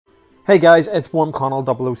Hey guys, it's Warm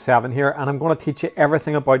Connell 007 here, and I'm going to teach you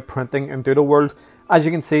everything about printing in Doodle World. As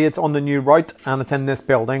you can see, it's on the new route and it's in this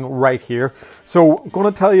building right here. So I'm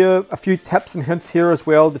going to tell you a few tips and hints here as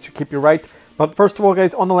well that should keep you right. But first of all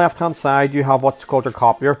guys, on the left hand side you have what's called your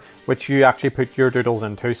copier, which you actually put your doodles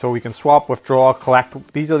into. So we can swap, withdraw,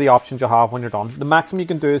 collect. These are the options you have when you're done. The maximum you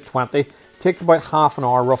can do is 20. It takes about half an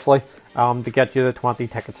hour roughly to get you the 20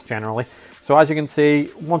 tickets generally. So as you can see,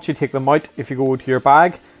 once you take them out, if you go to your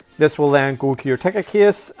bag, this will then go to your ticket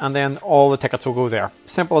case and then all the tickets will go there.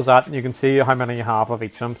 Simple as that. You can see how many you have of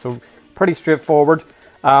each of them. So pretty straightforward.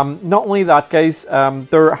 Not only that guys,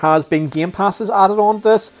 there has been game passes added on to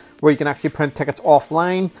this where you can actually print tickets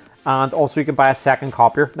offline, and also you can buy a second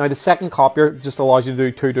copier. Now the second copier just allows you to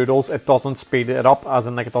do 2 doodles. It doesn't speed it up, as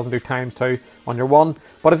in like it doesn't do ×2 on your one.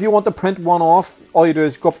 But if you want to print one off, all you do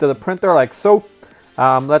is go up to the printer like so.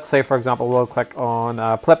 Let's say for example we'll click on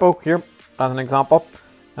Plippo here as an example.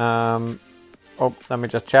 Let me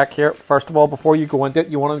just check here. First of all, before you go into it,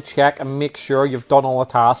 you want to check and make sure you've done all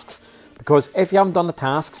the tasks, because if you haven't done the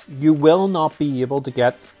tasks, you will not be able to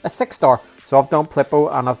get a 6-star. So I've done Plippo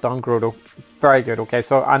and I've done Grotto. Very good. Okay,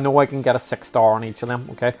 so I know I can get a 6-star on each of them.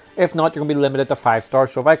 Okay, if not, you're gonna be limited to 5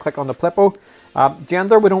 stars. So if I click on the Plippo,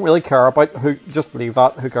 gender we don't really care about. Just leave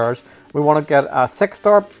that. Who cares? We want to get a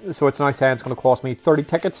 6-star. So it's now saying it's going to cost me 30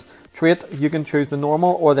 tickets. Trait, you can choose the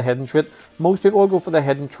normal or the hidden trait. Most people will go for the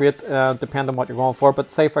hidden trait, depending on what you're going for.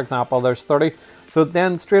 But say for example, there's 30. So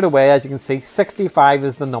then straight away, as you can see, 65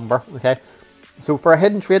 is the number. Okay. So for a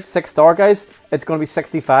hidden trait 6-star guys, it's going to be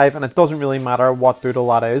 65, and it doesn't really matter what doodle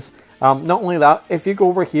that is. Not only that, if you go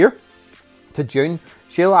over here to June,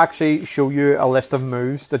 she'll actually show you a list of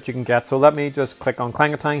moves that you can get. So let me just click on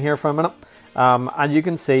Clangatang here for a minute. And you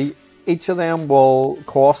can see each of them will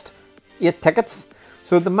cost 8 tickets.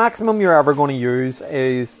 So the maximum you're ever going to use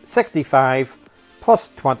is 65 plus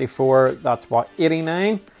 24, that's what,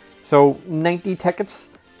 89. So 90 tickets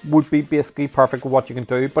would be basically perfect with what you can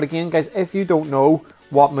do. But again guys, if you don't know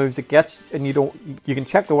what moves it gets, and you can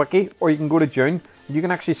check the wiki, or you can go to June, you can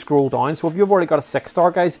actually scroll down. So if you've already got a 6-star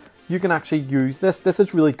guys, you can actually use this. This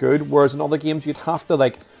is really good, whereas in other games you'd have to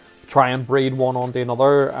like try and breed one onto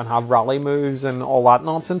another and have rally moves and all that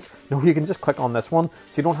nonsense. No, you can just click on this one,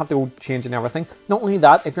 so you don't have to go changing everything. Not only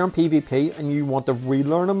that, if you're in PvP and you want to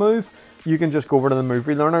relearn a move, you can just go over to the move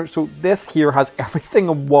relearner. So this here has everything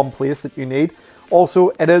in one place that you need. Also,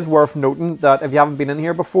 it is worth noting that if you haven't been in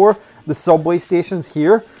here before, the subway station's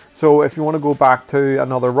here. So if you want to go back to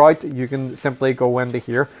another route, you can simply go into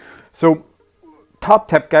here. So top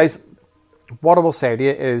tip guys, what I will say to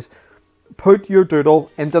you is put your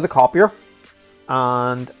doodle into the copier,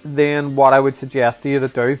 and then what I would suggest to you to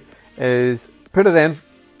do is put it in,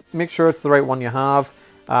 make sure it's the right one you have,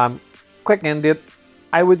 click into it.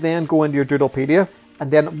 I would then go into your Doodlepedia, and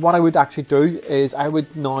then what I would actually do is I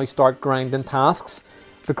would now start grinding tasks,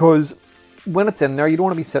 because when it's in there, you don't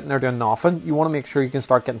want to be sitting there doing nothing. You want to make sure you can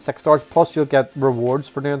start getting 6 stars, plus you'll get rewards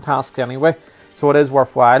for doing tasks anyway. So it is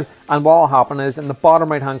worthwhile. And what will happen is in the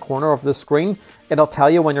bottom right hand corner of the screen, it'll tell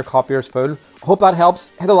you when your copier is full. I hope that helps.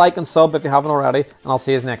 Hit a like and sub if you haven't already, and I'll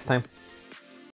see you next time.